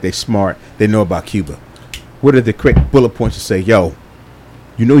seem like they smart, they know about Cuba? What are the quick bullet points to say, yo,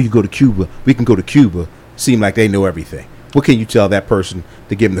 you know you go to Cuba, we can go to Cuba, seem like they know everything? What can you tell that person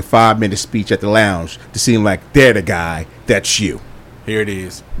to give them the 5-minute speech at the lounge to seem like they're the guy, that's you? Here it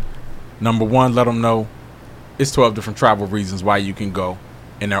is. Number 1, let them know it's 12 different travel reasons why you can go,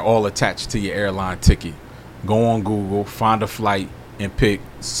 and they're all attached to your airline ticket. Go on Google, find a flight, and pick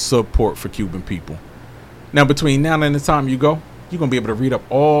support for Cuban people. Now, between now and the time you go, you're going to be able to read up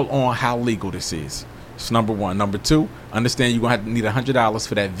all on how legal this is. It's number 1. Number 2, understand you're going to have to need $100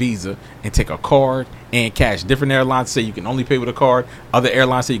 for that visa and take a card and cash. Different airlines say you can only pay with a card. Other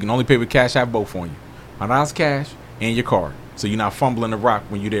airlines say you can only pay with cash. Have both on you. $100 cash and your card. So you're not fumbling the rock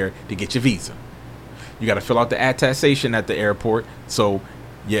when you're there to get your visa. You got to fill out the attestation at the airport. So,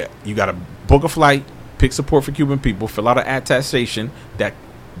 yeah, you got to book a flight, pick support for Cuban people, fill out an attestation that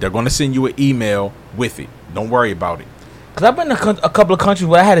they're going to send you an email with it. Don't worry about it. Because I've been to a couple of countries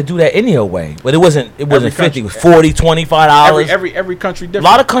where I had to do that any old way, but it wasn't 50. country- It was $40, $25. Every country different. A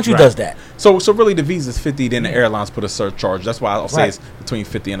lot of country does that. So really the visa's 50, then the airlines put a surcharge. That's why I'll say it's between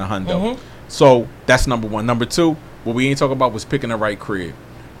 50 and $100. So that's number one. Number two, what we ain't talking about was picking the right crib.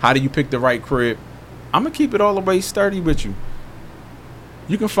 How do you pick the right crib? I'm gonna keep it all the way sturdy with you.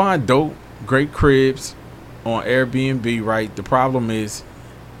 You can find dope, great cribs on Airbnb, right? The problem is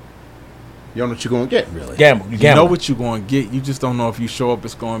You don't know what you're going to get, really. you know what you're going to get. You just don't know if you show up,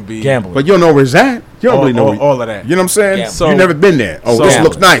 it's going to be Gamble. But you don't know where it's at. You don't really know all of that. You know what I'm saying? Gamble. So, you've never been there. Oh, So- this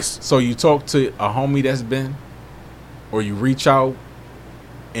looks nice. So you talk to a homie that's been, or you reach out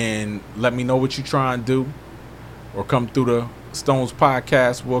and let me know what you try and do, or come through the Stones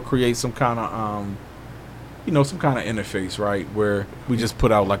podcast. We'll create some kind of some kind of interface, right, where we just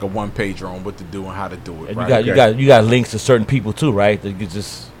put out like a one pager on what to do and how to do it. And Right? you got links to certain people too, right? That you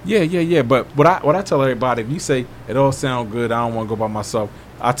just Yeah. But what I tell everybody, if you say it all sound good, I don't want to go by myself.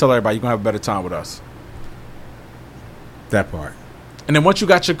 I tell everybody you're gonna have a better time with us. That part. And then once you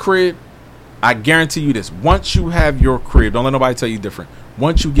got your crib, I guarantee you this. Once you have your crib, don't let nobody tell you different.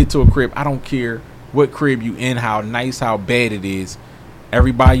 Once you get to a crib, I don't care what crib you in, how nice, how bad it is.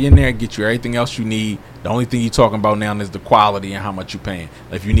 Everybody in there get you everything else you need. The only thing you're talking about now is the quality and how much you're paying.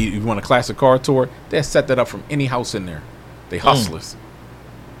 If you want a classic car tour, they'll set that up from any house in there. They hustlers.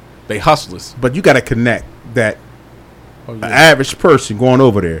 They hustlers. But you got to connect that Oh, an average person going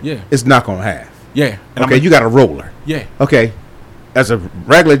over there is not going to have. Yeah. And Okay, you got a roller. Yeah. Okay, as a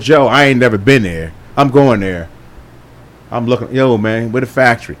regular Joe, I ain't never been there. I'm going there. I'm looking, yo, man, where the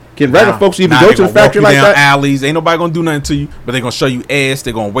factory? Can regular folks even go to the factory like that? Alleys. Ain't nobody gonna do nothing to you, but they gonna show you ass.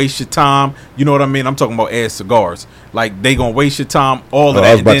 They gonna waste your time. You know what I mean? I'm talking about ass cigars. Like they gonna waste your time. All of that.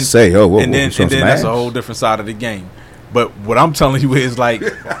 I was about to say, and then that's a whole different side of the game. But what I'm telling you is like,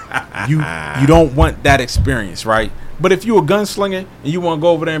 you don't want that experience, right? But if you a gunslinger and you want to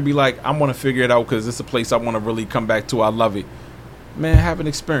go over there and be like, I want to figure it out because it's a place I want to really come back to. I love it, man. Have an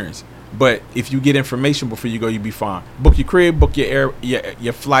experience. But if you get information before you go, you'll be fine. Book your crib, book your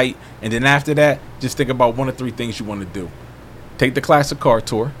flight, and then after that, just think about 1 or 3 things you want to do. Take the classic car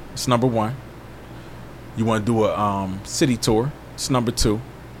tour. It's number 1. You want to do a city tour. It's number 2,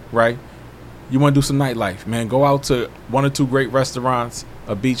 right? You want to do some nightlife, man. Go out to 1 or 2 great restaurants,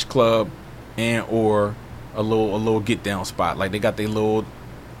 a beach club, and or a little get down spot. Like they got their little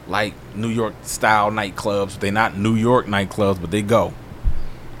like New York style nightclubs. They're not New York nightclubs, but they go.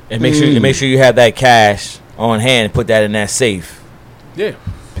 and make sure you have that cash on hand and put that in that safe. Yeah.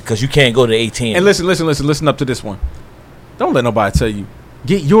 Because you can't go to the ATM. And listen up to this one. Don't let nobody tell you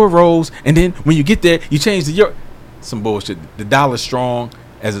get euros, and then when you get there, you change the euro. Some bullshit. The dollar's strong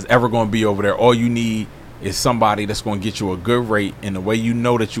as it's ever going to be over there. All you need is somebody that's going to get you a good rate, and the way you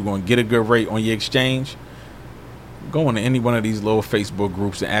know that you're going to get a good rate on your exchange, go into any one of these little Facebook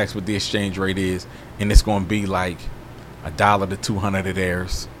groups and ask what the exchange rate is, and it's going to be like $1 to $200 of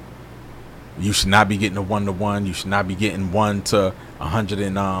theirs. You should not be getting a 1-to-1. You should not be getting 1 to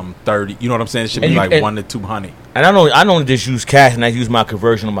 130. You know what I'm saying? It should be like 1 to 200. And I don't just use cash, and I use my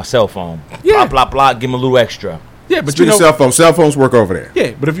conversion on my cell phone. Yeah. Blah, blah, blah. Give them a little extra. Yeah, but Speaking of cell phones work over there.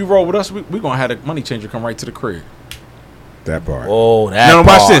 Yeah, but if you roll with us, we're going to have a money changer come right to the crib. That part. Oh, that Now,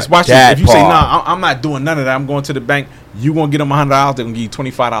 part. Watch this. If you say, part. nah, I'm not doing none of that, I'm going to the bank, you going to get them $100, they're going to give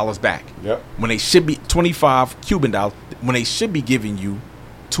you $25 back. Yep. When they should be 25 Cuban dollars, when they should be giving you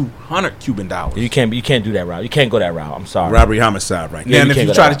 200 Cuban dollars. You can't do that route. You can't go that route. I'm sorry. Robbery, homicide, right Yeah, there. and you if can't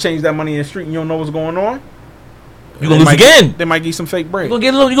you go try that to change that money in the street and you don't know what's going on, You're going to lose again. They might give you some fake bread. You're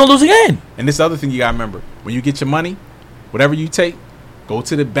going to lose again. And this other thing you got to remember, when you get your money, whatever you take, go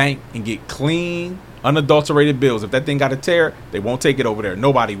to the bank and get clean, unadulterated bills. If that thing got a tear, they won't take it over there.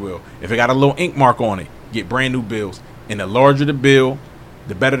 Nobody will. If it got a little ink mark on it, get brand new bills. And the larger the bill,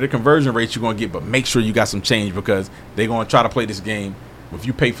 the better the conversion rate you're going to get. But make sure you got some change, because they're going to try to play this game. If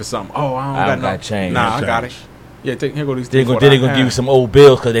you pay for something, I don't got change. Nah, I got it. Yeah, here go these They're things. going to give you some old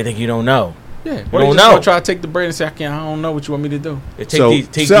bills because they think you don't know. Yeah, You well, don't they just know. gonna try to take the bread and say, I don't know what you want me to do.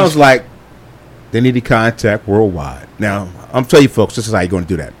 Sounds like they need to contact Worldwide. Now, I'm telling you folks, this is how you're going to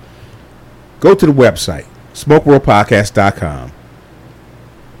do that. Go to the website, smokeworldpodcast.com.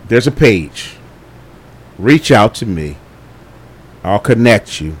 There's a page. Reach out to me. I'll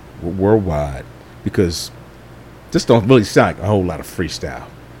connect you with Worldwide, because this don't really sound like a whole lot of freestyle.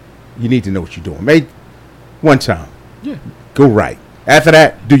 You need to know what you're doing. Maybe one time. Yeah. Go right. After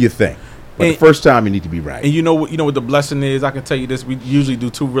that, do your thing. But And- the first time, you need to be right. And you know what the blessing is? I can tell you this. We usually do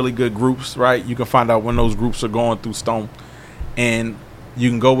 2 really good groups, right? You can find out when those groups are going through Stone, and you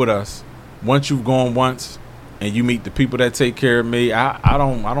can go with us. Once you've gone once and you meet the people that take care of me, I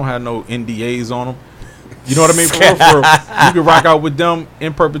don't have no NDAs on them. You know what I mean? For real, for real. You can rock out with them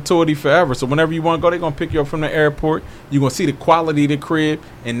in perpetuity forever. So whenever you want to go, they're going to pick you up from the airport. You're going to see the quality of the crib,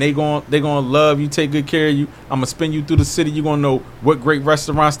 and they're going to love you, take good care of you. I'm going to spin you through the city. You're going to know what great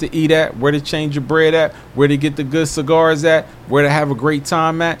restaurants to eat at, where to change your bread at, where to get the good cigars at, where to have a great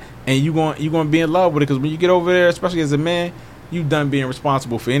time at, and you're going to be in love with it. Because when you get over there, especially as a man, you done being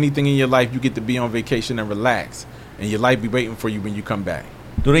responsible for anything in your life. You get to be on vacation and relax, and your life be waiting for you when you come back.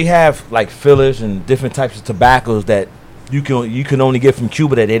 Do they have like fillers and different types of tobaccos that you can only get from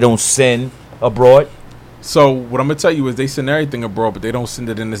Cuba that they don't send abroad? So what I'm gonna tell you is they send everything abroad, but they don't send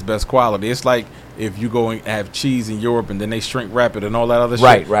it in its best quality. It's like if you go and have cheese in Europe and then they shrink wrap it and all that other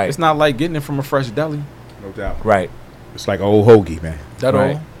shit. Right. It's not like getting it from a fresh deli. No doubt. Right. It's like old hoagie, man. That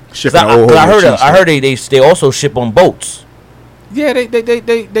Right. all. Shipping old hoagie. I heard they also ship on boats. Yeah,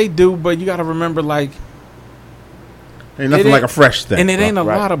 they do, but you gotta remember, like, Ain't nothing like a fresh thing. and it ain't a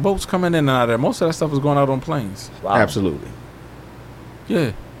Right. lot of boats coming in and out of there. Most of that stuff is going out on planes. Wow. Absolutely.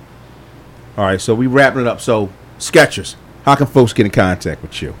 Yeah. All right, so we wrapping it up. So, Skechers, how can folks get in contact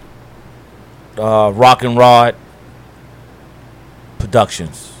with you? Rock and Rod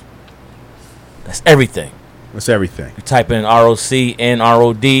Productions. That's everything. That's everything. You type in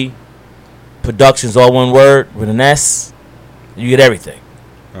ROCNROD Productions, all one word with an S. You get everything.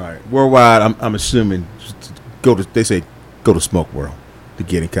 All right, worldwide. I'm assuming they say go to Smoke World to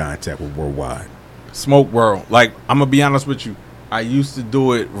get in contact with Worldwide. Smoke World. Like, I'm gonna be honest with you. I used to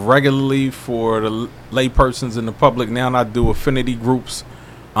do it regularly for the lay persons in the public. Now I do affinity groups,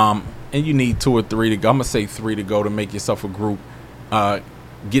 and you need 2 or 3 to go. I'm gonna say 3 to go to make yourself a group.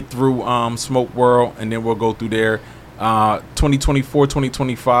 Get through Smoke World, and then we'll go through there. 2024,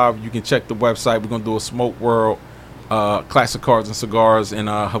 2025. You can check the website. We're gonna do a Smoke World classic cards and cigars in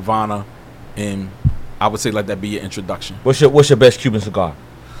Havana, and I would say let that be your introduction. What's your best Cuban cigar?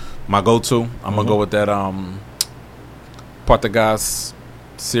 My go-to, I'm gonna go with that Portugas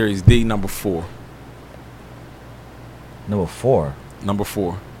Series D number 4. Number 4. Number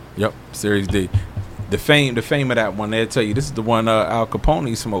 4. Yep, Series D. The fame of that one, they'll tell you this is the one Al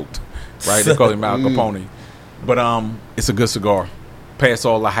Capone smoked. Right? They call him Al Capone. But it's a good cigar. Past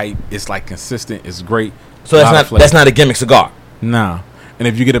all the hype. It's like consistent. It's great. So that's not a gimmick cigar. Nah. And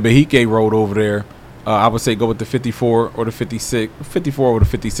if you get a Bahique rolled over there, I would say go with the 54 or the 56. 54 or the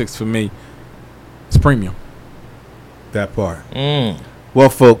 56 for me. It's premium. That part. Well,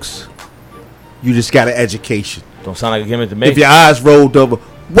 folks, you just got an education. Don't sound like a gimmick to me. If your eyes rolled over,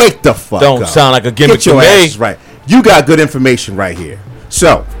 wake the fuck up. Don't sound like a gimmick Get your to me. asses right. You got good information right here.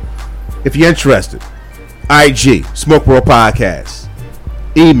 So, if you're interested, IG, Smoke World Podcast.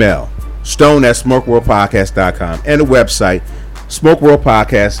 Email, stone@smokeworldpodcast.com. And the website,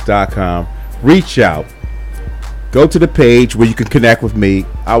 smokeworldpodcast.com. Reach out. Go to the page where you can connect with me.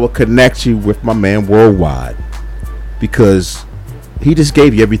 I will connect you with my man Worldwide, because he just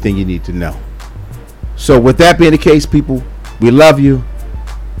gave you everything you need to know. So with that being the case, people, we love you.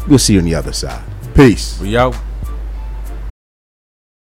 We'll see you on the other side. Peace. We out.